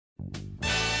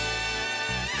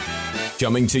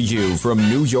Coming to you from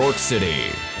New York City,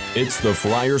 it's the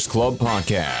Friars Club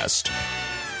podcast.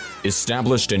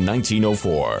 Established in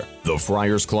 1904, the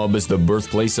Friars Club is the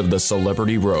birthplace of the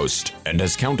celebrity roast and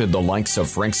has counted the likes of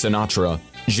Frank Sinatra,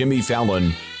 Jimmy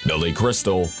Fallon, Billy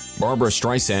Crystal, Barbra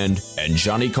Streisand, and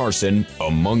Johnny Carson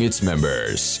among its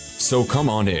members. So come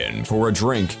on in for a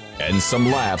drink and some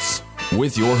laughs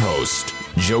with your host,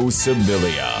 Joe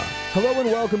Sibilia. Hello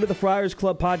and welcome to the Friars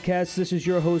Club podcast. This is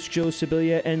your host, Joe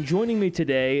Sibilia, and joining me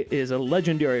today is a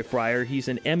legendary friar. He's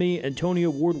an Emmy and Tony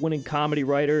Award-winning comedy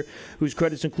writer whose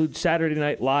credits include Saturday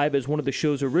Night Live as one of the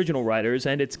show's original writers,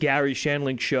 and it's Garry's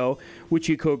Shandling show, which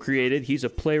he co-created. He's a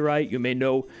playwright. You may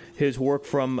know his work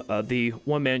from the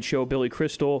one-man show Billy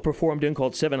Crystal performed in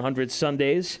called 700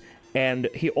 Sundays. And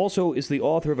he also is the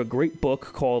author of a great book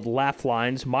called Laugh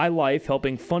Lines, My Life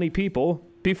Helping Funny People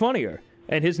Be Funnier.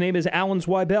 And his name is Alan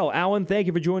Zweibel. Alan, thank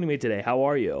you for joining me today. How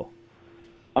are you?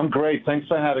 I'm great. Thanks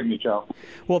for having me, Joe.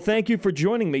 Well, thank you for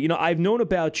joining me. You know, I've known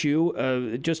about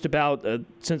you just about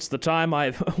since the time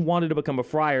I've wanted to become a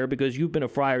friar, because you've been a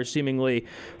friar seemingly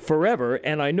forever.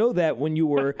 And I know that when you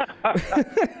were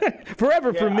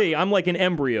forever for me, I'm like an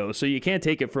embryo, so you can't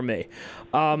take it from me.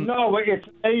 No, it's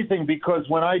amazing because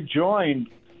when I joined,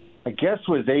 I guess it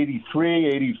was 83,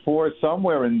 84,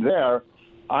 somewhere in there,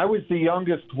 I was the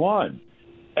youngest one.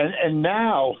 And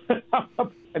now,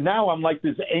 I'm like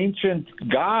this ancient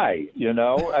guy. You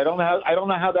know, I don't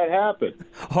know how that happened.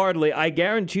 Hardly. I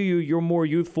guarantee you're more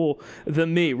youthful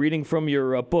than me. Reading from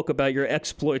your book about your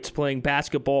exploits playing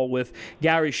basketball with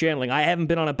Garry Shandling, I haven't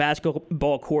been on a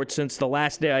basketball court since the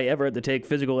last day I ever had to take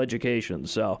physical education.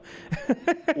 So,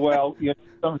 well,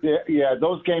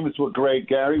 those games were great.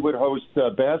 Garry would host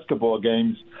basketball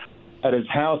games at his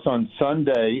house on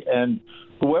Sunday, and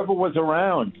whoever was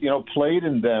around, played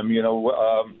in them.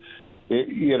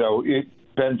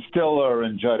 Ben Stiller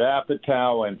and Judd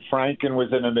Apatow and Franken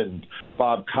was in them, and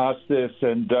Bob Costas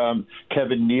and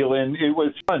Kevin Nealon. It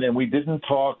was fun, and we didn't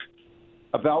talk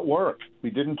about work. We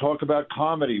didn't talk about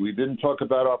comedy. We didn't talk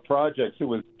about our projects. It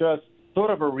was just sort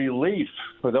of a relief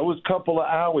for those couple of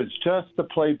hours just to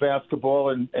play basketball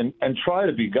and try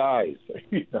to be guys,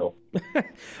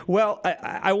 Well,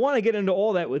 I want to get into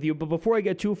all that with you, but before I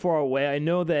get too far away, I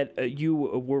know that you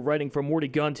were writing for Morty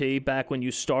Gunty back when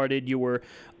you started. You were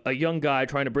a young guy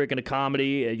trying to break into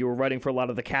comedy. You were writing for a lot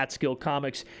of the Catskill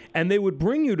comics, and they would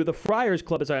bring you to the Friars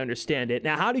Club, as I understand it.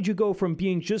 Now, how did you go from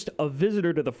being just a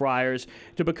visitor to the Friars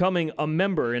to becoming a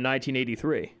member in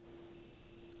 1983?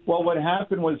 Well, what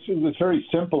happened was it was very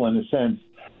simple in a sense.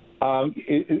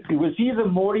 It was either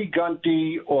Morty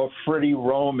Gunty or Freddie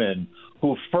Roman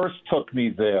who first took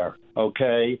me there,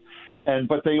 okay?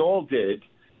 But they all did.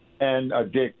 And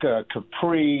Dick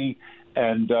Capri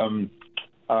and,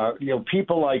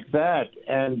 people like that.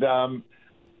 And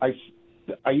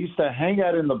I used to hang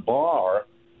out in the bar,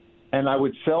 and I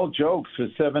would sell jokes for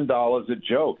 $7 a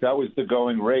joke. That was the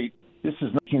going rate. This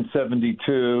is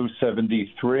 1972,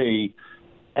 73.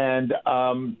 And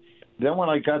then when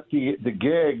I got the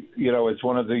gig, as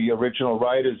one of the original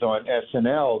writers on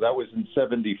SNL, that was in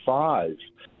 75,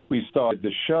 we started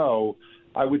the show.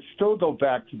 I would still go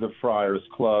back to the Friars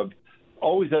Club,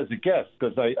 always as a guest,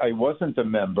 because I wasn't a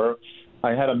member.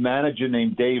 I had a manager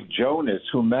named Dave Jonas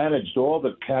who managed all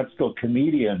the Catskill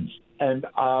comedians. And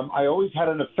I always had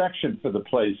an affection for the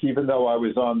place, even though I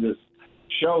was on this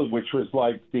show, which was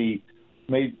like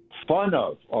made fun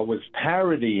of or was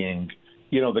parodying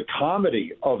the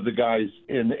comedy of the guys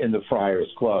in the Friars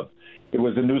Club. It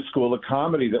was a new school of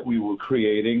comedy that we were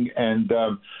creating, and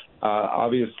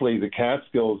obviously the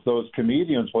Catskills, those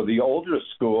comedians were the older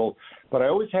school, but I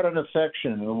always had an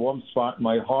affection and a warm spot in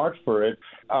my heart for it.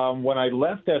 When I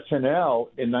left SNL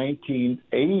in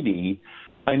 1980,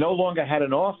 I no longer had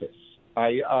an office.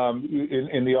 I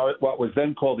in what was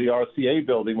then called the RCA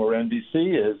building where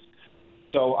NBC is.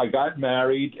 So I got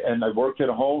married and I worked at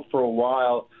home for a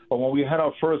while. But when we had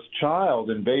our first child,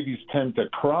 and babies tend to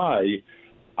cry,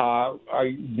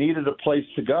 I needed a place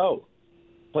to go,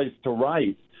 a place to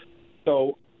write.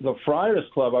 So the Friars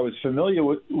Club, I was familiar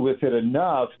with it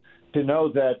enough to know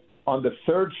that on the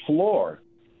third floor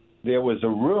there was a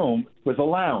room, was a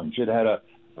lounge. It had a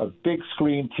big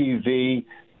screen TV.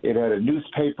 It had a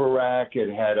newspaper rack. It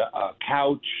had a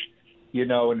couch,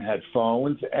 and had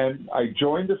phones. And I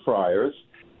joined the Friars,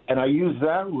 and I used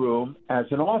that room as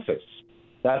an office.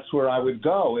 That's where I would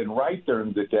go and write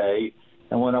during the day.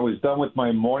 And when I was done with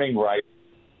my morning write,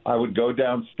 I would go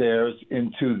downstairs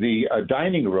into the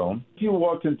dining room. If you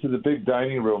walked into the big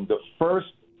dining room, the first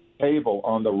table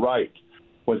on the right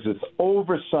was this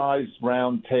oversized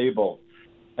round table.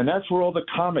 And that's where all the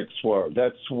comics were.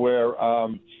 That's where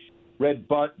Red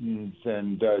Buttons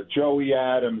and Joey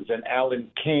Adams and Alan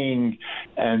King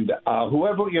and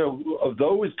whoever, of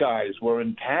those guys were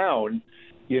in town,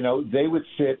 they would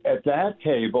sit at that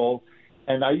table,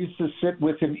 and I used to sit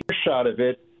within earshot of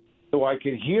it so I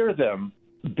could hear them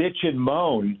bitch and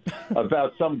moan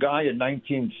about some guy in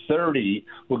 1930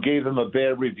 who gave them a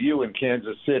bad review in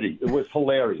Kansas City. It was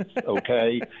hilarious,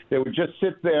 okay? They would just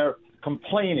sit there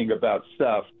complaining about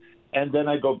stuff. And then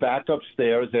I go back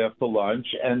upstairs after lunch,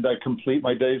 and I complete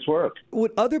my day's work.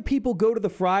 Would other people go to the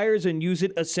Friars and use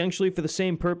it essentially for the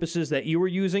same purposes that you were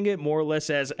using it, more or less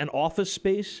as an office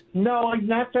space? No,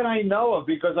 not that I know of,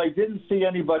 because I didn't see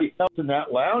anybody else in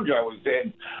that lounge I was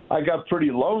in. I got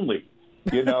pretty lonely,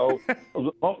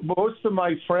 Most of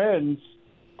my friends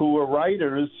who were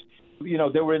writers,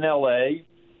 they were in L.A.,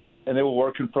 and they were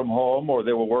working from home, or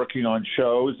they were working on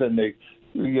shows, and they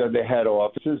had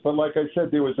offices. But like I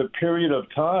said, there was a period of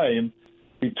time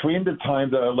between the time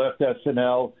that I left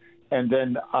SNL and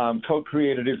then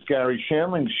co-created his Garry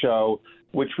Shandling show,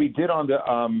 which we did on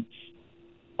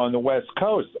the West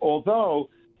Coast. Although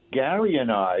Garry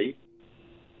and I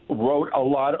wrote a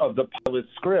lot of the pilot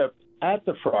script at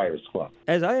the Friars Club.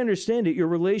 As I understand it, your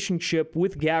relationship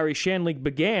with Garry Shandling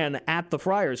began at the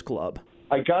Friars Club.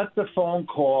 I got the phone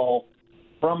call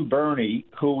from Bernie,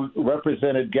 who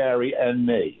represented Garry and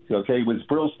me. Okay, it was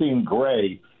Brillstein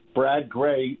Gray. Brad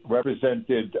Gray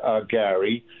represented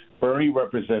Garry. Bernie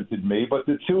represented me, but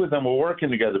the two of them were working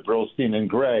together, Brillstein and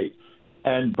Gray.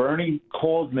 And Bernie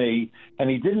called me, and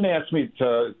he didn't ask me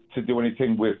to do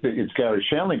anything with his Garry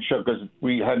Shandling show because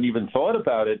we hadn't even thought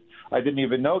about it. I didn't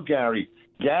even know Garry.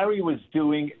 Garry was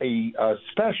doing a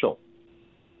special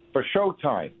for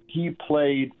Showtime. He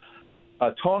played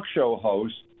a talk show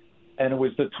host, and it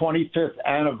was the 25th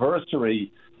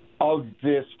anniversary of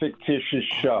this fictitious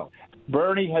show.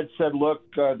 Bernie had said, look,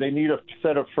 they need a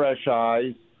set of fresh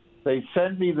eyes. They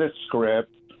sent me the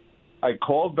script. I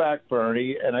called back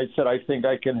Bernie, and I said, I think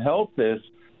I can help this.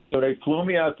 So they flew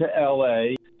me out to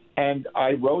L.A., and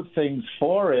I wrote things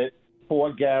for it,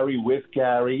 for Garry, with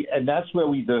Garry, and that's where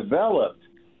we developed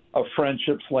a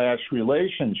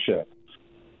friendship/relationship.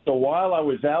 So while I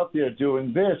was out there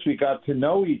doing this, we got to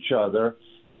know each other,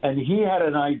 and he had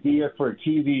an idea for a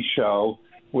TV show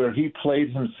where he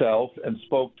played himself and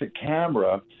spoke to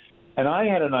camera, and I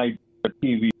had an idea for a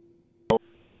TV show.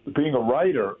 Being a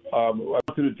writer, I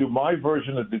wanted to do my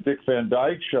version of the Dick Van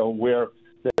Dyke Show where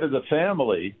the head of the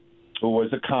family, who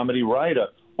was a comedy writer,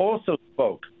 also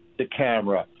spoke to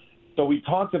camera. So we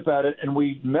talked about it, and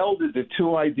we melded the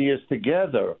two ideas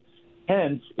together.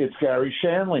 Hence, it's Garry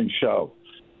Shandling's show.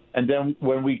 And then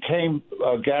when we came,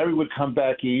 Garry would come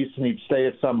back east, and he'd stay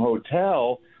at some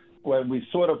hotel. When we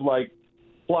sort of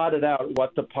plotted out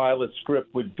what the pilot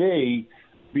script would be,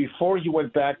 before he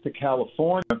went back to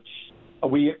California,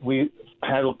 we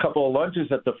had a couple of lunches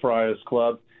at the Friars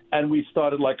Club, and we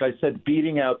started, like I said,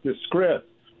 beating out the script.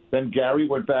 Then Garry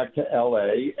went back to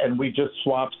L.A., and we just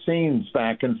swapped scenes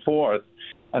back and forth.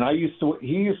 And he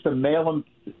used to mail them.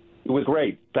 It was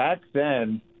great. Back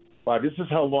then, wow, this is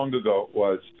how long ago it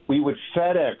was. We would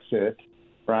FedEx it,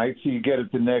 right, so you get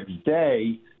it the next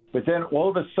day. But then all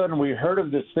of a sudden we heard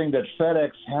of this thing that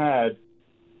FedEx had,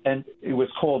 and it was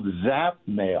called Zap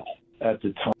Mail at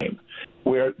the time,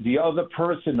 where the other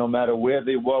person, no matter where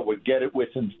they were, would get it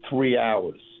within 3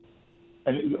 hours.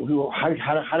 And how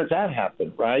did that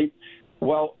happen, right?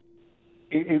 Well,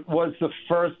 it was the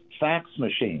first fax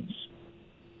machines,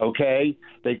 okay?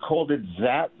 They called it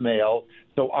Zap Mail.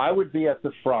 So I would be at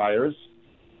the Friars,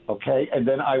 okay, and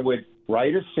then I would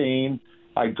write a scene.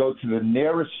 I'd go to the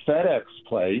nearest FedEx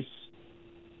place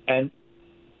and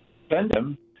send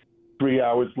him. 3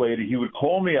 hours later, he would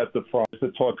call me at the Friars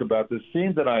to talk about the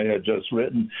scene that I had just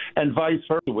written, and vice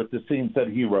versa with the scenes that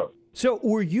he wrote. So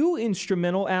were you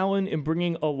instrumental, Alan, in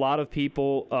bringing a lot of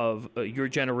people of your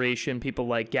generation, people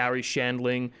like Garry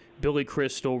Shandling, Billy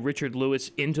Crystal, Richard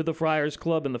Lewis, into the Friars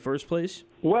Club in the first place?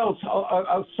 Well,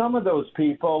 some of those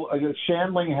people,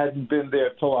 Shandling hadn't been there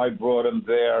till I brought him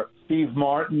there. Steve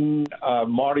Martin,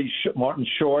 Martin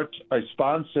Short, I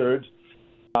sponsored.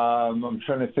 I'm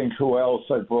trying to think who else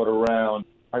I brought around.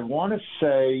 I want to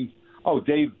say,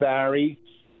 Dave Barry.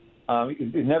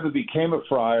 He never became a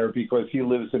friar because he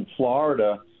lives in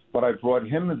Florida, but I brought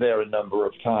him there a number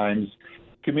of times.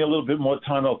 Give me a little bit more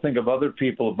time, I'll think of other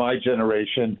people of my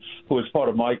generation who was part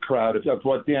of my crowd. I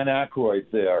brought Dan Aykroyd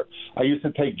there. I used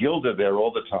to take Gilda there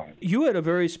all the time. You had a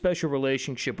very special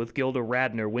relationship with Gilda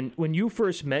Radner. When you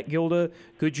first met Gilda,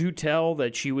 could you tell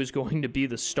that she was going to be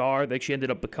the star that she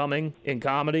ended up becoming in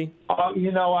comedy?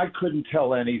 I couldn't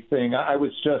tell anything. I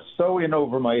was just so in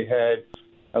over my head.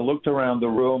 I looked around the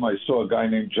room. I saw a guy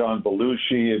named John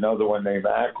Belushi, another one named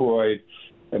Aykroyd,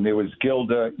 and there was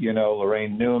Gilda,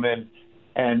 Lorraine Newman.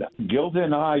 And Gilda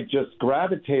and I just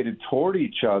gravitated toward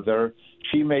each other.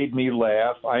 She made me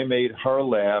laugh. I made her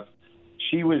laugh.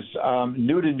 She was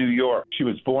new to New York. She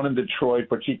was born in Detroit,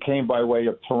 but she came by way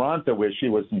of Toronto, where she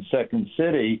was in Second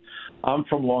City. I'm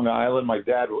from Long Island. My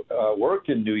dad worked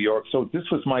in New York, so this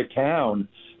was my town.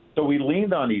 So we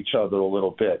leaned on each other a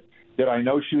little bit. Did I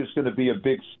know she was going to be a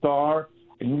big star?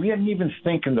 And we didn't even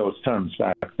think in those terms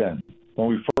back then. When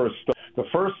we first started. The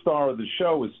first star of the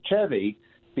show was Chevy,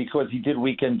 because he did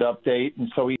Weekend Update, and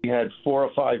so he had 4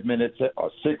 or 5 minutes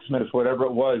or 6 minutes, whatever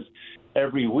it was,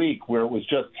 every week, where it was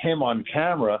just him on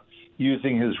camera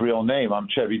using his real name. I'm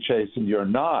Chevy Chase and you're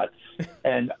not.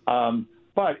 And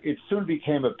but it soon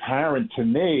became apparent to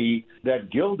me that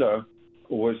Gilda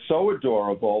was so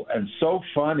adorable and so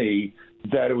funny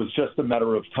that it was just a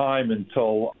matter of time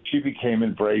until she became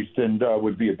embraced and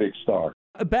would be a big star.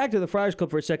 Back to the Friars Club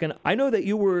for a second. I know that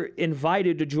you were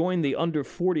invited to join the under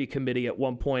 40 committee at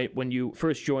one point when you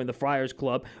first joined the Friars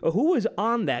Club. Who was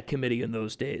on that committee in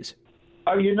those days?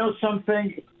 You know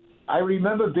something? I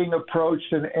remember being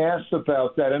approached and asked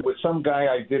about that, and it was some guy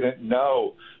I didn't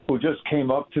know who just came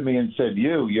up to me and said,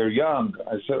 you're young.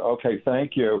 I said, okay,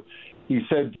 thank you. He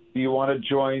said, do you want to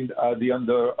join the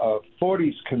under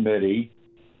 40s committee?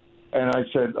 And I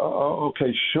said, oh,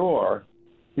 okay, sure.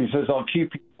 He says, I'll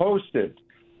keep you posted.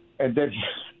 And then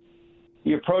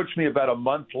he approached me about a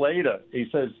month later. He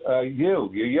says,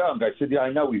 you're young. I said, yeah,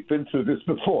 I know. We've been through this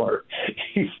before.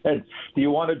 He said, do you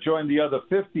want to join the under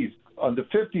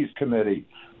 50s committee?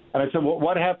 And I said, well,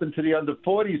 what happened to the under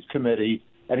 40s committee?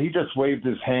 And he just waved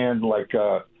his hand like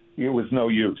it was no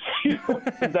use.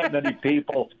 Wasn't that many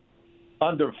people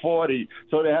under 40,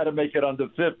 so they had to make it under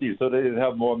 50 so they didn't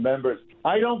have more members.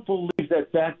 I don't believe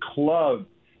that club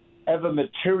ever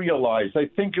materialized. I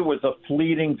think it was a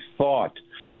fleeting thought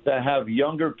to have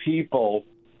younger people,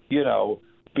 be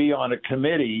on a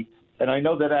committee. And I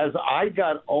know that as I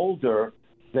got older,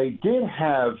 they did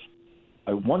have,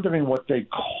 I'm wondering what they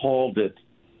called it.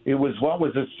 It was what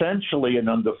was essentially an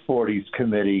under 40s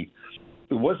committee.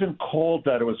 It wasn't called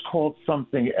that. It was called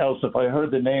something else. If I heard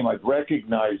the name, I'd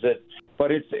recognize it.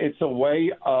 But it's a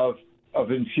way of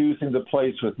infusing the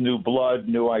place with new blood,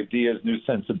 new ideas, new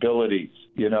sensibilities,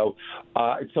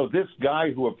 So this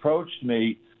guy who approached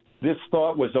me, this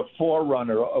thought was a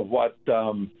forerunner of what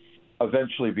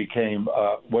eventually became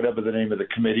whatever the name of the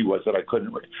committee was that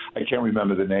I can't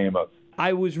remember the name of.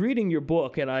 I was reading your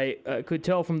book, and I could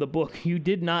tell from the book you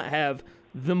did not have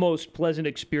the most pleasant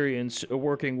experience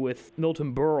working with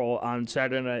Milton Berle on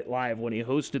Saturday Night Live when he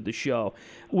hosted the show.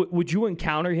 Would you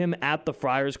encounter him at the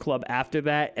Friars Club after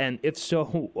that? And if so,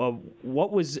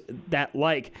 what was that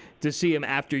like to see him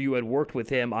after you had worked with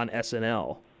him on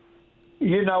SNL?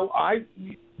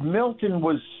 Milton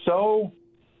was so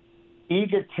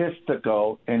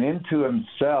egotistical and into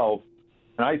himself,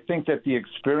 and I think that the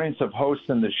experience of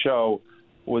hosting the show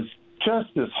was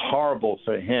just as horrible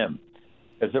for him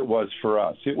as it was for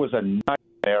us. It was a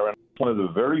nightmare, and one of the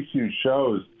very few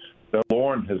shows that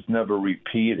Lorne has never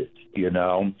repeated,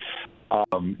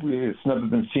 It's never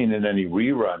been seen in any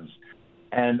reruns.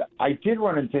 And I did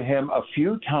run into him a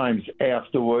few times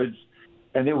afterwards,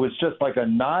 and it was just like a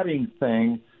nodding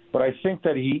thing, but I think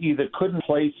that he either couldn't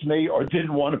place me or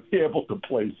didn't want to be able to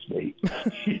place me.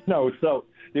 So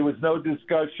there was no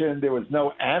discussion, there was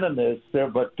no animus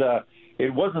there, but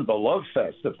it wasn't the love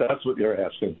fest, if that's what you're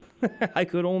asking. I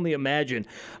could only imagine.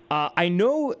 I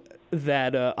know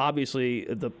that obviously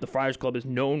the Friars Club is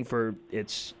known for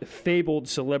its fabled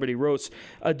celebrity roasts.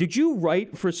 Did you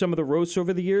write for some of the roasts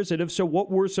over the years? And if so,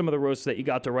 what were some of the roasts that you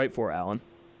got to write for, Alan?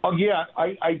 Oh, yeah.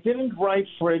 I didn't write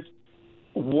for it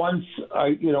once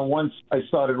I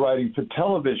started writing for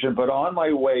television, but on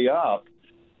my way up,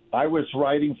 I was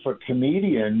writing for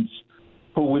comedians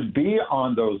who would be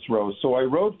on those roasts. So I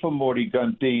wrote for Morty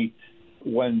Gunty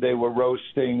when they were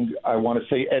roasting, I want to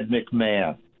say, Ed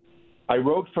McMahon. I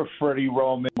wrote for Freddie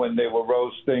Roman when they were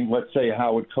roasting, let's say,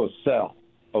 Howard Cosell,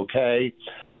 okay?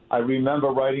 I remember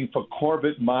writing for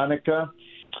Corbett Monica.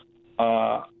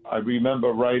 I remember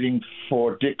writing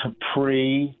for Dick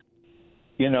Capri,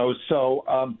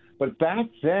 but back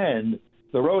then,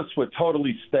 the roasts were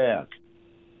totally stacked.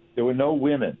 There were no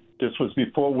women. This was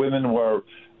before women were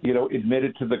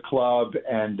admitted to the club.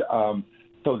 And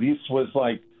so this was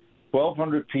like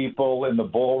 1,200 people in the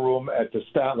ballroom at the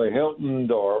Statler Hilton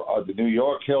or the New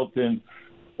York Hilton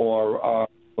or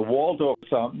the Waldorf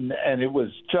something. And it was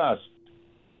just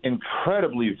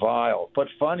incredibly vile, but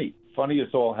funny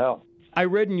as all hell. I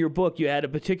read in your book you had a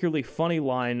particularly funny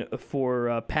line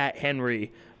for Pat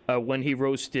Henry when he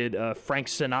roasted Frank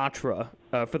Sinatra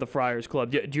for the Friars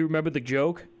Club. Do you remember the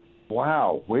joke?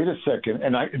 Wow, wait a second.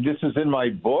 And this is in my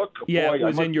book? Yeah, Boy, it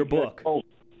was in your book.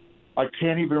 I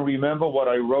can't even remember what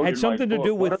I wrote in my book. Had something to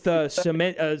do with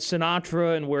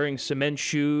Sinatra and wearing cement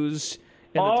shoes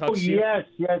in the tuxedo.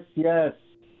 Yes.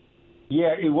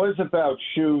 Yeah, it was about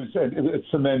shoes and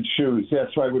cement shoes.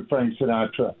 That's right, with Frank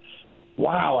Sinatra.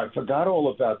 Wow, I forgot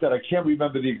all about that. I can't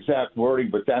remember the exact wording,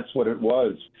 but that's what it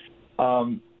was.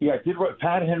 I did.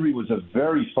 Pat Henry was a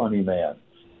very funny man.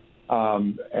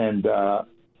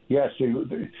 Yes,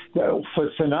 for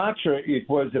Sinatra, it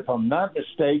was, if I'm not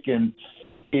mistaken,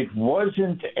 it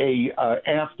wasn't a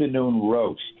afternoon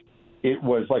roast. It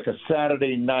was like a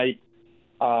Saturday night.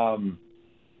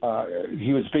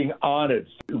 He was being honored.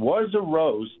 It was a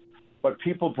roast, but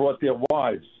people brought their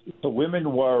wives. The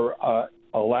women were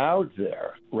allowed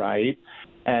there, right?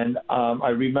 And I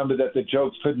remember that the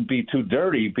jokes couldn't be too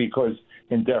dirty because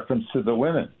in deference to the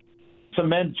women.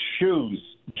 Cement shoes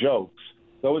jokes,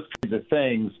 those kinds of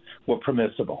things were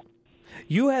permissible.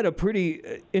 You had a pretty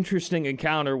interesting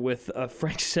encounter with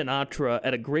Frank Sinatra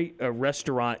at a great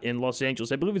restaurant in Los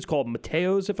Angeles. I believe it's called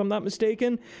Matteo's, if I'm not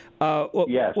mistaken.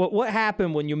 Yes. What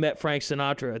happened when you met Frank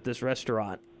Sinatra at this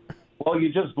restaurant? Well,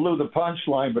 you just blew the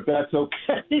punchline, but that's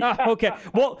okay. Okay.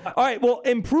 Well, all right. Well,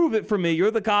 improve it for me.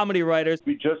 You're the comedy writer.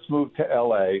 We just moved to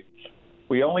L.A.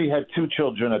 We only had 2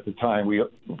 children at the time. We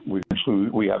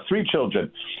have 3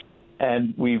 children.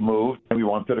 And we moved, and we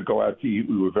wanted to go out to eat.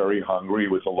 We were very hungry.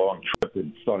 It was a long trip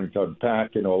and starting to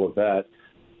unpack and all of that.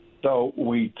 So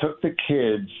we took the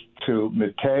kids to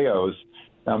Matteo's.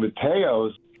 Now,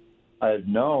 Matteo's, I had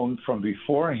known from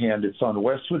beforehand. It's on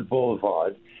Westwood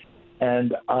Boulevard,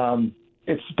 and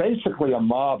it's basically a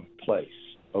mob place,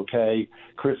 okay?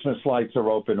 Christmas lights are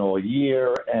open all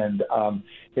year, and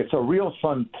it's a real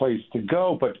fun place to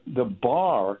go. But the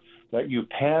bar that you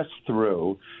pass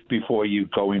through before you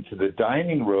go into the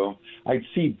dining room, I'd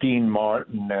see Dean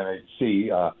Martin, and I'd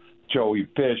see Joey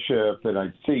Bishop, and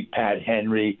I'd see Pat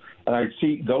Henry, and I'd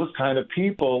see those kind of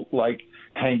people like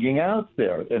hanging out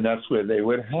there, and that's where they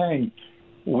would hang.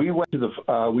 We went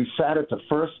to we sat at the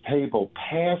first table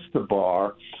past the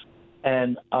bar,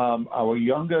 and our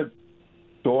younger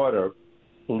daughter,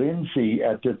 Lindsay,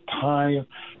 at the time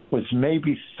was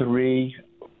maybe 3,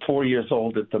 4 years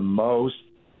old at the most.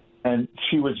 And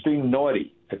she was being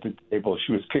naughty at the table.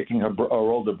 She was kicking her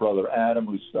older brother, Adam,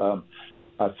 who's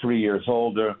 3 years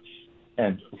older.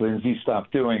 And Lindsay,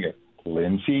 stopped doing it.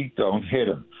 Lindsay, don't hit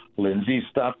him. Lindsay,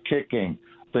 stop kicking.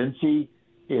 Lindsay,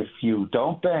 if you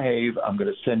don't behave, I'm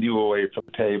going to send you away from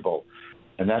the table.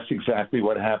 And that's exactly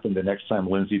what happened the next time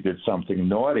Lindsay did something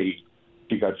naughty.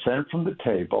 She got sent from the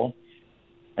table.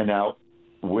 And now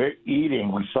we're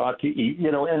eating. We start to eat,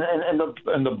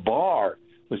 and the bar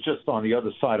was just on the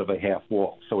other side of a half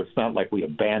wall. So it's not like we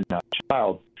abandoned our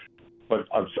child. But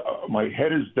my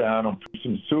head is down. I'm putting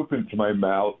some soup into my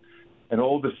mouth. And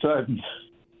all of a sudden,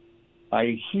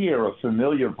 I hear a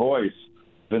familiar voice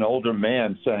of an older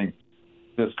man saying,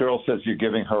 "This girl says you're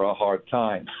giving her a hard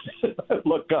time." I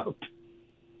look up,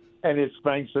 and it's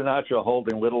Frank Sinatra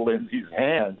holding little Lindsay's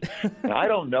hand. And I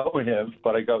don't know him,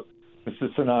 but I go,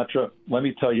 "Mr. Sinatra, let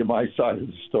me tell you my side of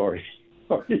the story."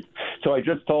 So I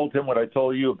just told him what I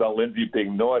told you about Lindsay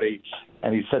being naughty.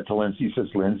 And he said to Lindsay, he says,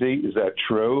 "Lindsay, is that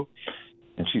true?"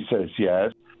 And she says,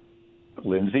 "Yes."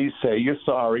 "Lindsay, say you're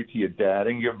sorry to your dad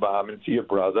and your mom and to your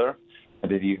brother, and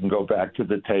then you can go back to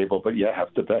the table, but you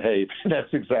have to behave." And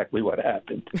that's exactly what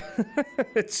happened.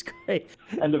 It's great.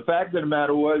 And the fact of the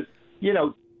matter was,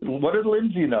 what did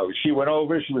Lindsay know? She went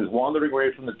over, she was wandering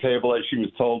away from the table as she was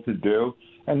told to do.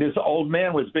 And this old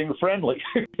man was being friendly.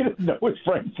 He didn't know it was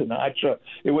Frank Sinatra.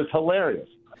 It was hilarious.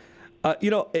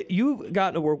 You've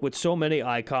gotten to work with so many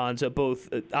icons,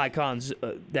 both icons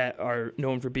that are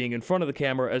known for being in front of the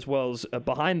camera as well as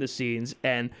behind the scenes.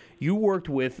 And you worked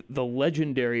with the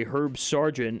legendary Herb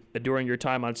Sargent during your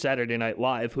time on Saturday Night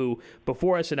Live, who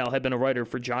before SNL had been a writer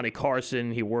for Johnny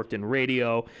Carson. He worked in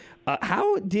radio.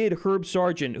 How did Herb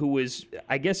Sargent, who was,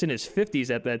 I guess, in his 50s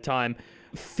at that time,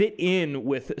 fit in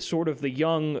with sort of the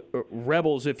young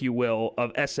rebels, if you will,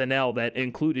 of SNL that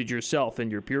included yourself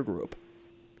and your peer group?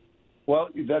 Well,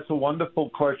 that's a wonderful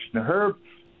question. Herb,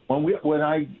 when we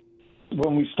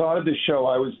started the show,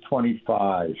 I was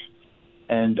 25,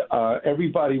 and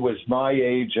everybody was my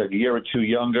age, a year or two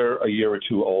younger, a year or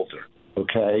two older,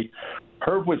 okay?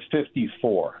 Herb was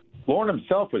 54. Lorne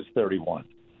himself was 31.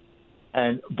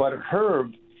 But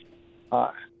Herb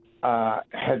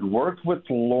had worked with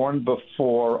Lorne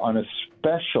before on a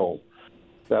special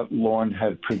that Lorne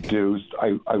had produced.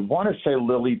 I want to say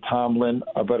Lily Tomlin,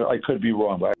 but I could be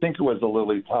wrong. But I think it was a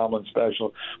Lily Tomlin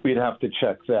special. We'd have to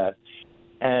check that.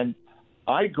 And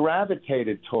I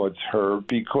gravitated towards her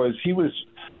because he was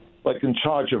like in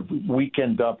charge of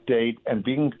Weekend Update, and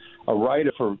being a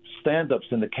writer for stand-ups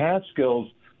in the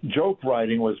Catskills, joke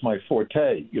writing was my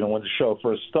forte. You know, when the show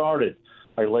first started,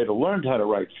 I later learned how to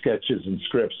write sketches and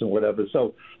scripts and whatever.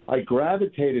 So I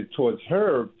gravitated towards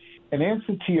her. In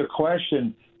answer to your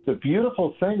question, the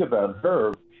beautiful thing about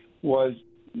her was,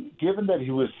 given that he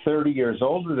was 30 years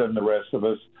older than the rest of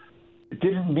us, it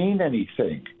didn't mean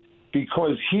anything,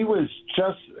 because he was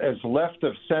just as left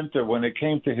of center when it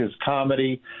came to his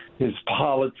comedy, his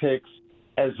politics,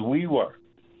 as we were.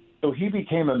 So he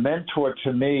became a mentor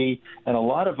to me and a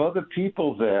lot of other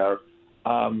people there,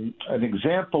 an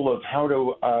example of how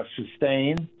to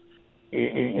sustain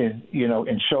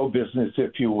in show business,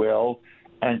 if you will,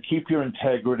 and keep your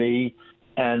integrity.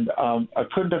 And I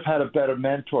couldn't have had a better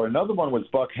mentor. Another one was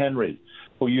Buck Henry,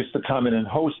 who used to come in and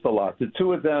host a lot. The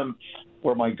two of them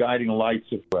were my guiding lights,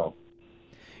 if you will.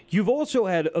 You've also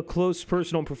had a close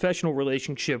personal and professional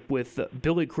relationship with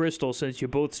Billy Crystal since you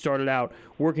both started out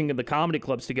working in the comedy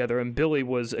clubs together, and Billy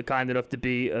was kind enough to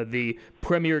be the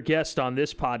premier guest on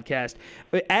this podcast.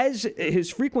 As his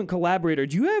frequent collaborator,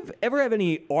 do you ever have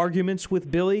any arguments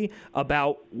with Billy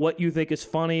about what you think is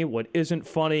funny, what isn't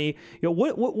funny? You know,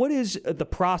 what is the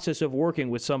process of working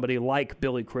with somebody like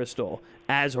Billy Crystal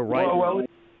as a writer? Well,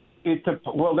 that's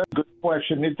a good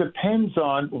question. It depends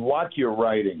on what you're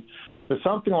writing. For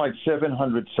something like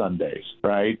 700 Sundays,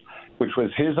 right, which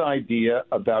was his idea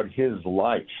about his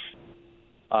life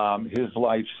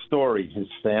story, his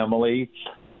family,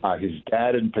 his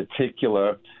dad in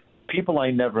particular, people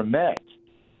I never met.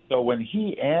 So when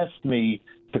he asked me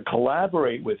to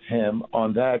collaborate with him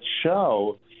on that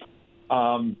show,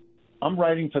 I'm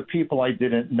writing for people I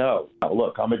didn't know. Now,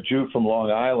 look, I'm a Jew from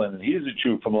Long Island, and he's a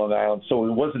Jew from Long Island, so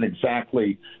it wasn't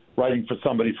exactly writing for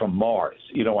somebody from Mars.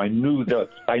 You know, I knew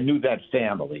that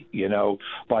family, you know,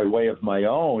 by way of my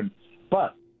own.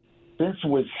 But since it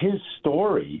was his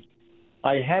story,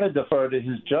 I had to defer to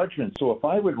his judgment. So if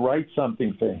I would write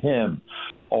something for him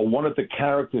or one of the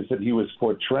characters that he was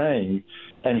portraying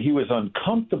and he was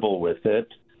uncomfortable with it,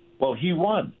 well, he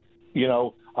won, you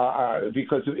know,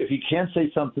 because if he can't say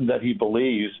something that he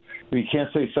believes, if he can't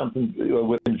say something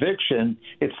with conviction,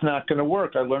 it's not going to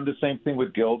work. I learned the same thing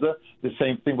with Gilda, the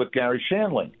same thing with Garry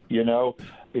Shandling. You know,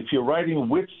 if you're writing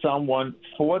with someone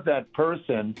for that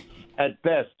person, at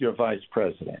best, you're vice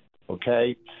president,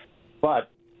 okay? But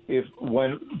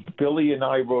when Billy and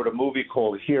I wrote a movie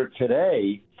called Here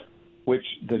Today, which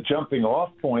the jumping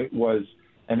off point was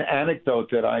an anecdote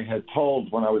that I had told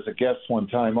when I was a guest one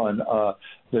time on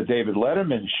the David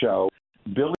Letterman show.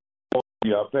 Billy called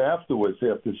me up afterwards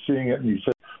after seeing it, and he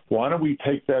said, why don't we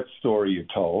take that story you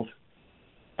told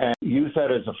and use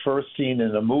that as a first scene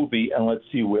in a movie, and let's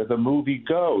see where the movie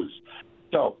goes.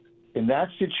 So in that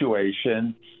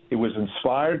situation, it was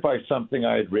inspired by something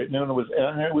I had written, and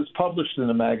it was published in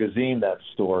a magazine, that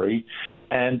story,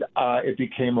 and it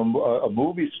became a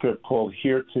movie script called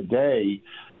Here Today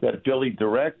that Billy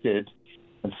directed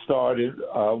and started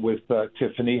with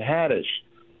Tiffany Haddish.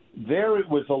 There it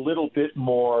was a little bit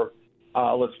more,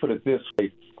 let's put it this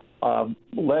way,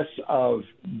 less of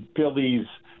Billy's,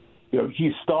 you know,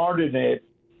 he started it,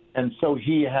 and so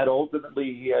he had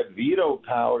veto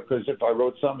power, because if I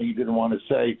wrote something he didn't want to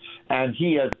say, and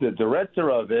he, as the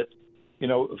director of it, you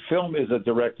know, film is a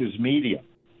director's medium,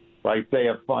 right? They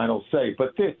have final say.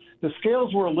 But the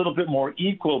scales were a little bit more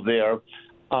equal there,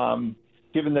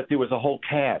 given that there was a whole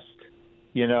cast,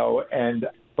 you know.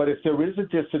 But if there is a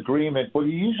disagreement, what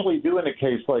you usually do in a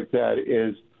case like that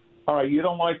is, all right, you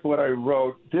don't like what I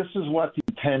wrote. This is what the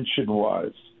intention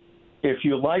was. If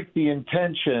you like the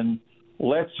intention,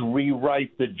 let's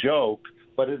rewrite the joke,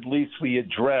 but at least we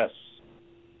address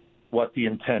what the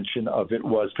intention of it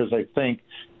was, because I think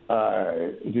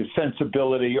the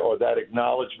sensibility or that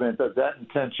acknowledgement of that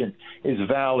intention is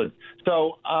valid.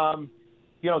 So,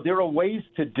 you know, there are ways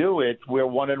to do it where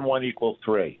 1 and 1 equals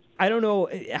 3. I don't know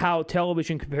how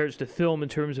television compares to film in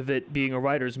terms of it being a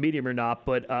writer's medium or not,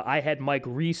 but I had Mike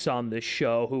Reiss on this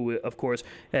show, who, of course,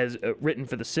 has written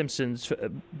for The Simpsons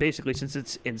basically since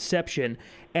its inception,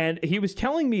 and he was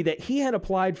telling me that he had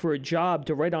applied for a job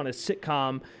to write on a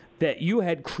sitcom that you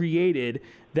had created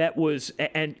that was,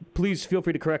 and please feel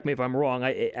free to correct me if I'm wrong,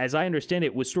 as I understand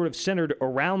it, was sort of centered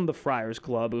around the Friars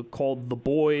Club, called The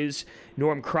Boys.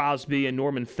 Norm Crosby and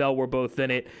Norman Fell were both in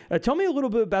it. Tell me a little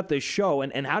bit about this show,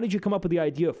 and how did you come up with the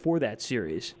idea for that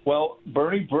series? Well,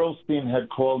 Bernie Brillstein had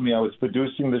called me. I was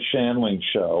producing the Shandling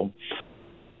show,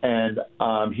 And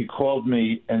he called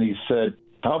me and he said,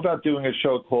 how about doing a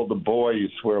show called The Boys,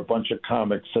 where a bunch of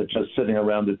comics are just sitting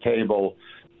around the table,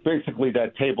 basically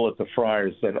that table at the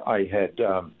Friars that I had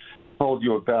told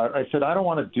you about. I said, I don't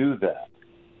want to do that.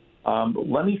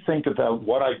 Let me think about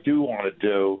what I do want to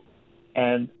do.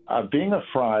 And being a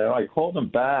friar, I called him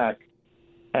back,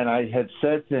 and I had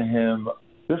said to him,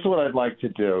 this is what I'd like to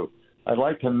do. I'd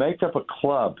like to make up a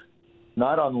club,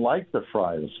 not unlike the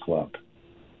Friars Club.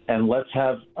 And let's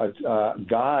have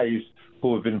guys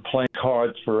who have been playing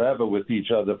cards forever with each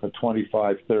other for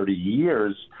 25, 30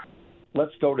 years.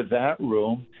 Let's go to that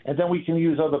room, and then we can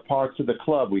use other parts of the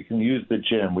club. We can use the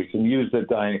gym. We can use the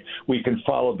dining. We can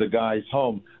follow the guys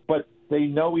home. But they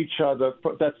know each other.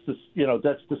 That's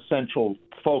the central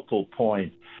focal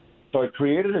point. So I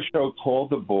created a show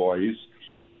called The Boys,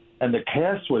 and the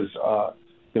cast was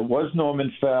it was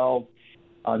Norman Fell.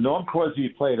 Norm Crosby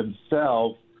played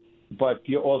himself, but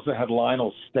you also had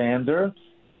Lionel Stander.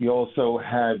 You also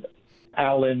had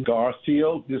Alan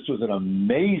Garfield. This was an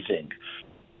amazing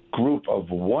group of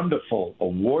wonderful,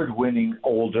 award-winning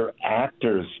older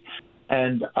actors.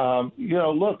 And, and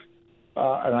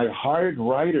I hired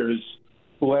writers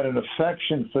who had an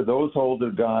affection for those older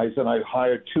guys, and I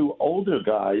hired two older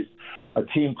guys, a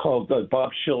team called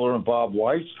Bob Schiller and Bob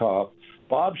Weisskopf.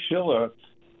 Bob Schiller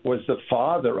was the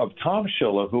father of Tom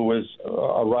Schiller, who was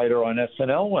a writer on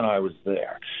SNL when I was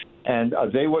there. And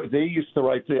they used to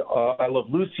write the I Love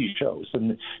Lucy shows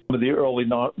and some of the early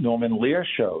Norman Lear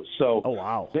shows. So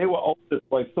they were older,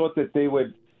 so I thought that they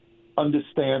would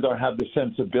understand or have the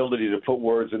sensibility to put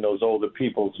words in those older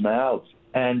people's mouths.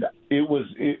 And it was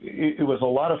a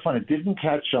lot of fun. It didn't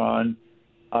catch on.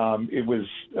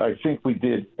 I think we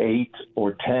did 8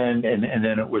 or 10, and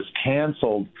then it was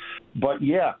canceled. But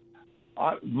yeah,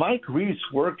 Mike Reese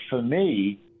worked for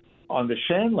me on the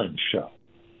Shandling show.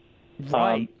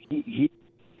 Right. He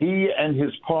and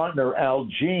his partner Al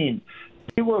Jean,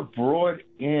 they were brought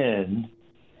in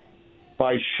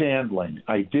by Shandling.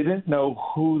 I didn't know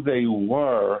who they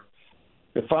were.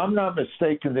 If I'm not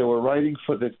mistaken, they were writing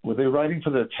for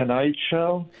the Tonight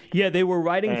Show? Yeah, they were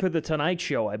writing for the Tonight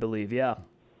Show, I believe. Yeah.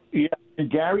 Yeah, and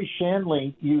Garry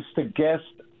Shandling used to guest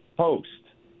host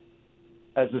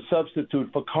as a substitute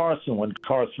for Carson when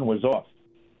Carson was off.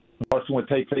 Carson would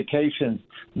take vacations.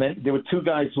 There were two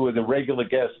guys who were the regular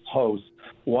guest hosts.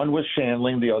 One was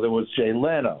Shandling, the other was Jay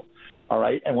Leno. All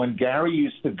right, and when Garry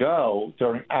used to go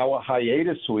during our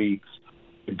hiatus weeks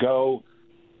to go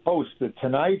host the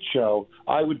Tonight Show,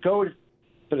 I would go to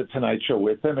the Tonight Show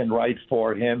with him and write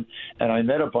for him, and I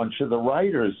met a bunch of the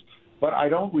writers. But I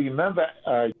don't remember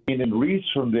Jean and Reese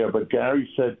from there, but Garry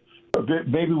said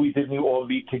maybe we didn't all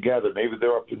meet together. Maybe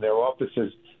they're up in their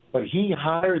offices. But he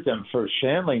hired them for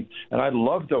Shandling, and I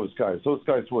loved those guys. Those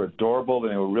guys were adorable,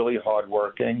 and they were really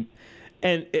hardworking.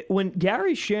 And when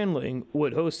Garry Shandling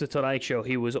would host the Tonight Show,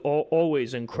 he was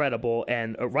always incredible.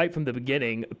 And right from the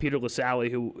beginning, Peter Lasalle,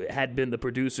 who had been the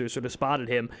producer, sort of spotted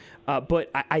him. But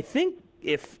I think,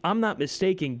 if I'm not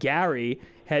mistaken, Garry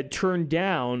had turned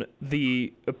down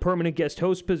the permanent guest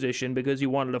host position because he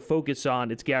wanted to focus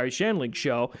on It's Garry Shandling's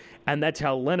show, and that's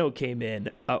how Leno came in.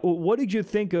 What did you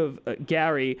think of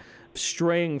Garry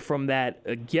straying from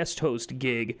that guest host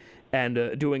gig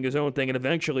and doing his own thing and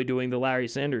eventually doing the Larry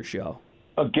Sanders Show?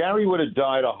 Garry would have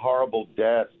died a horrible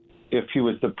death if he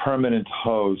was the permanent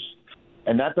host.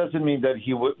 And that doesn't mean that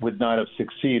he would not have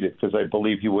succeeded, because I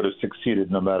believe he would have succeeded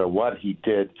no matter what he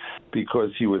did, because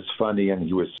he was funny and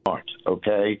he was smart,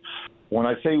 okay? When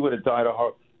I say he would have died a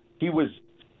horrible, he was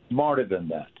smarter than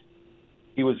that.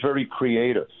 He was very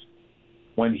creative.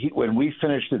 When we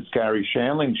finished his Garry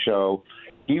Shandling show,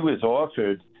 he was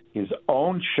offered his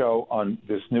own show on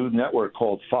this new network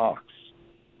called Fox.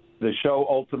 The show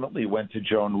ultimately went to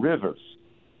Joan Rivers.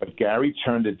 But Garry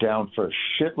turned it down for a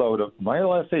shitload of, am I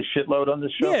allowed to say shitload on the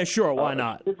show? Yeah, sure, why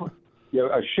not?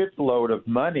 A shitload of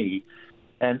money.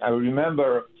 And I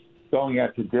remember going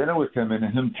out to dinner with him and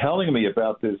him telling me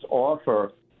about this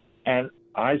offer. And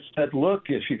I said, look,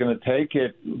 if you're going to take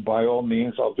it, by all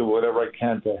means, I'll do whatever I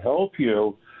can to help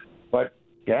you. But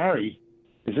Garry,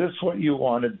 is this what you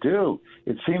want to do?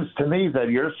 It seems to me that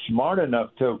you're smart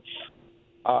enough to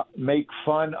make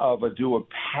fun of or do a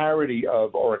parody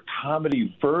of or a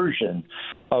comedy version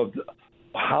of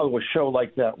how a show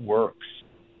like that works.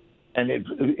 And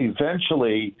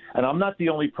eventually, and I'm not the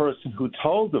only person who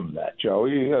told them that, Joe.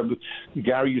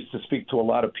 Garry used to speak to a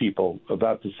lot of people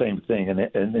about the same thing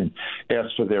and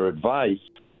ask for their advice.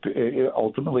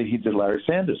 Ultimately, he did Larry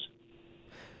Sanders.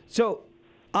 So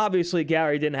Obviously,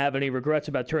 Garry didn't have any regrets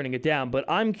about turning it down, but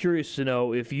I'm curious to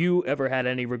know if you ever had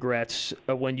any regrets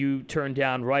when you turned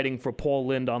down writing for Paul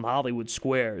Lynde on Hollywood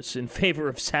Squares in favor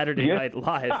of Saturday Night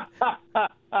Live.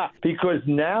 Because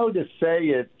now to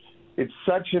say it's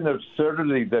such an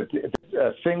absurdity that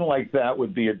a thing like that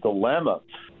would be a dilemma.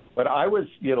 But I was,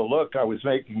 I was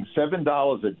making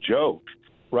 $7 a joke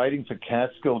writing for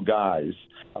Catskill Guys.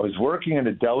 I was working in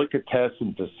a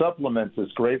delicatessen to supplement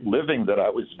this great living that I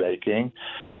was making.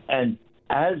 And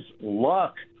as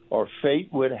luck or fate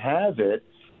would have it,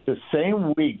 the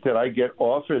same week that I get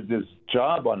offered this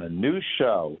job on a new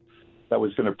show that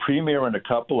was going to premiere in a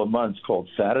couple of months called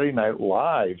Saturday Night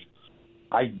Live,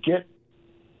 I get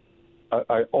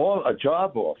a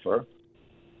job offer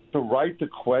to write the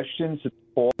questions of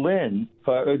Paul Lynde,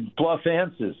 bluff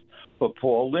answers for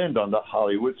Paul Lynde on the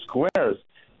Hollywood Squares.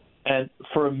 And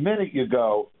for a minute you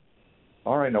go,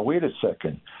 all right, now wait a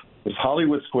second. This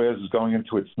Hollywood Squares is going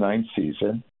into its 9th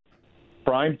season,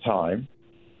 prime time,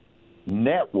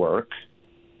 network,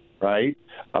 right?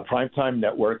 A primetime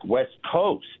network, West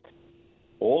Coast,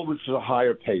 all which is a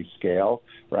higher pay scale,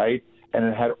 right? And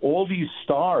it had all these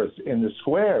stars in the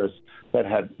squares that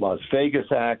had Las Vegas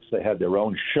acts. They had their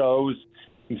own shows.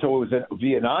 And so it was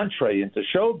be an entree into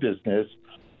show business,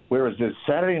 whereas this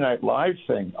Saturday Night Live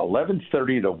thing,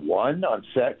 11:30 to 1 on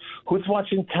set, who's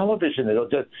watching television? They're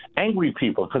just angry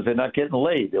people because they're not getting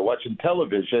laid. They're watching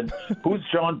television. Who's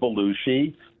John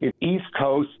Belushi? It's East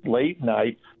Coast, late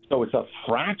night. So it's a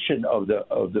fraction of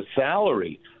the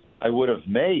salary I would have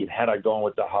made had I gone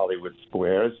with the Hollywood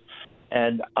Squares.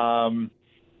 And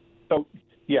so,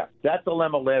 yeah, that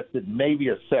dilemma lasted maybe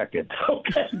a second.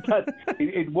 Okay, but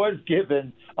it was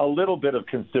given a little bit of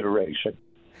consideration.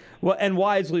 Well, and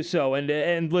wisely so.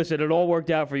 And listen, it all worked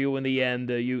out for you in the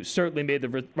end. You certainly made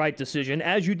the right decision,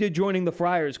 as you did joining the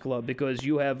Friars Club, because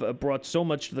you have brought so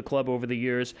much to the club over the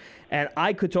years. And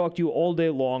I could talk to you all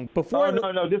day long.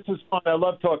 No, this is fun. I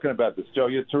love talking about this, Joe.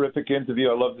 You're a terrific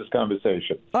interview. I love this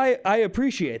conversation. I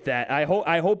appreciate that. I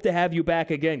hope to have you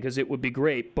back again, because it would be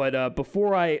great. But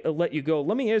before I let you go,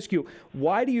 let me ask you,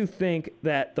 why do you think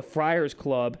that the Friars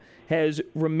Club has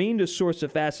remained a source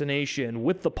of fascination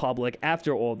with the public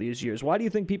after all these years? Why do you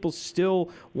think people still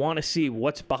want to see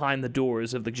what's behind the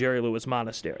doors of the Jerry Lewis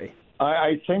Monastery?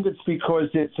 I think it's because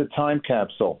it's a time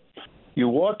capsule. You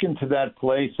walk into that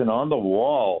place, and on the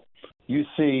wall, you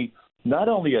see not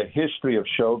only a history of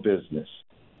show business,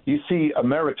 you see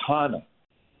Americana,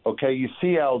 okay? You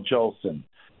see Al Jolson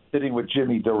sitting with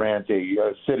Jimmy Durante,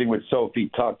 sitting with Sophie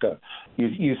Tucker.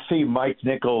 You see Mike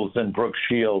Nichols and Brooke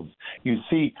Shields. You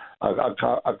see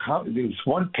there's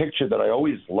one picture that I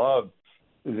always loved.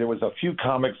 There was a few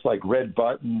comics like Red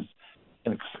Buttons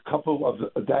and a couple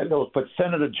of that, but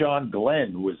Senator John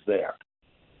Glenn was there.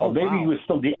 Or maybe he was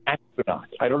still the astronaut.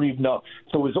 I don't even know.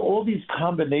 So it was all these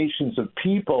combinations of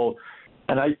people,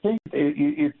 and I think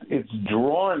it's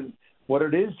drawn. What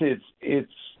it is,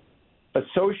 it's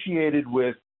associated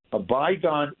with a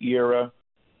bygone era,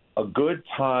 a good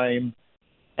time,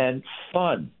 and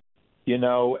fun,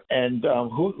 and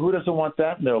who doesn't want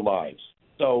that in their lives?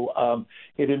 So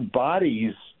it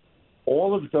embodies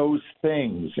all of those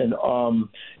things, and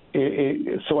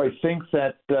so I think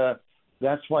that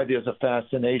that's why there's a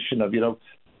fascination of,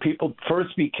 people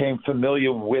first became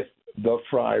familiar with the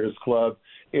Friars Club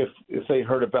if they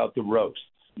heard about the roast,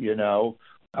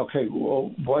 Okay,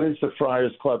 well, what is the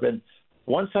Friars Club? And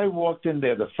once I walked in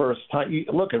there the first time,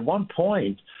 look, at one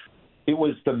point, it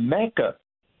was the Mecca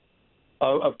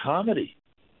of comedy.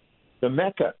 The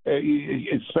Mecca,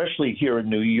 especially here in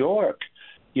New York,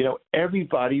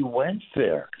 everybody went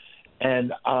there.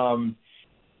 And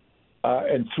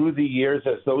through the years,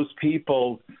 as those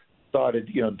people started,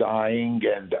 dying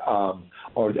and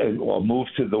or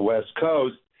moved to the West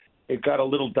Coast, it got a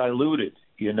little diluted,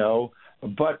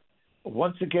 But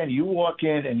once again, you walk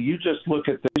in and you just look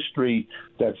at the history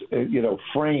that's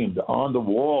framed on the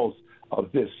walls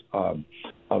of this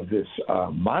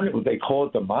they call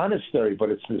it the monastery, but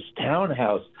it's this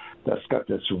townhouse that's got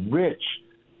this rich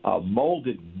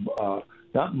molded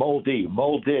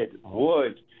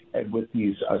wood, and with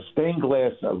these stained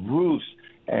glass roofs,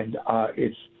 and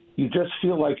you just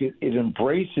feel like it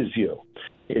embraces you.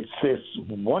 It's this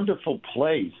wonderful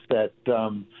place that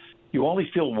you only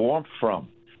feel warmth from.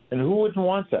 And who wouldn't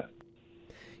want that?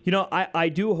 I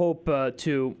do hope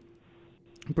to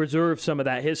preserve some of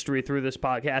that history through this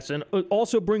podcast, and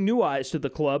also bring new eyes to the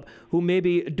club who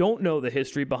maybe don't know the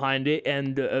history behind it,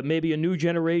 and maybe a new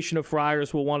generation of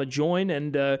Friars will want to join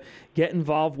and get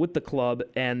involved with the club.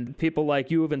 And people like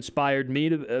you have inspired me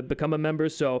to become a member,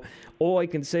 so all I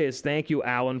can say is thank you,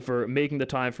 Alan, for making the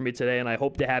time for me today, and I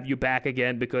hope to have you back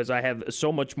again because I have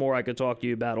so much more I could talk to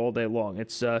you about all day long.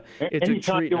 It's a treat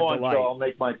and a delight. I'll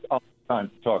make my time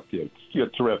to talk to you. You're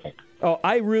terrific. Oh,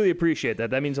 I really appreciate that.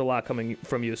 That means a lot coming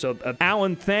from you. So,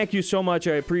 Alan, thank you so much.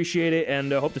 I appreciate it,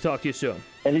 and hope to talk to you soon.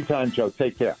 Anytime, Joe.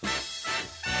 Take care.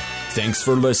 Thanks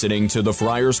for listening to the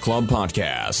Friars Club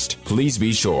podcast. Please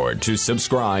be sure to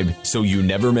subscribe so you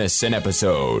never miss an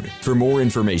episode. For more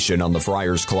information on the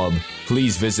Friars Club,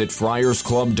 please visit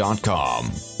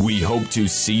friarsclub.com. We hope to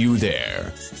see you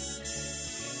there.